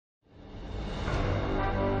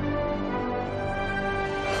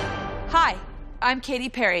I'm Katy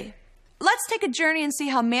Perry. Let's take a journey and see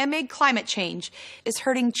how man-made climate change is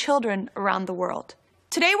hurting children around the world.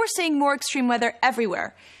 Today we're seeing more extreme weather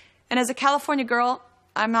everywhere, and as a California girl,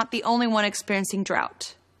 I'm not the only one experiencing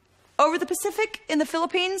drought. Over the Pacific, in the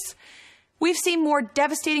Philippines, we've seen more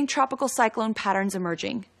devastating tropical cyclone patterns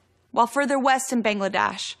emerging, while further west in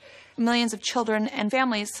Bangladesh, millions of children and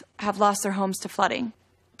families have lost their homes to flooding,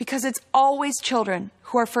 because it's always children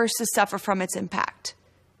who are first to suffer from its impact.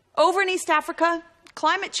 Over in East Africa,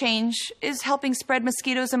 climate change is helping spread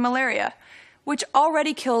mosquitoes and malaria, which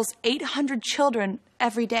already kills 800 children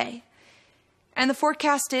every day. And the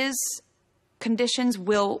forecast is conditions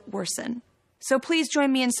will worsen. So please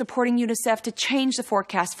join me in supporting UNICEF to change the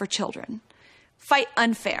forecast for children. Fight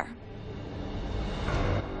unfair.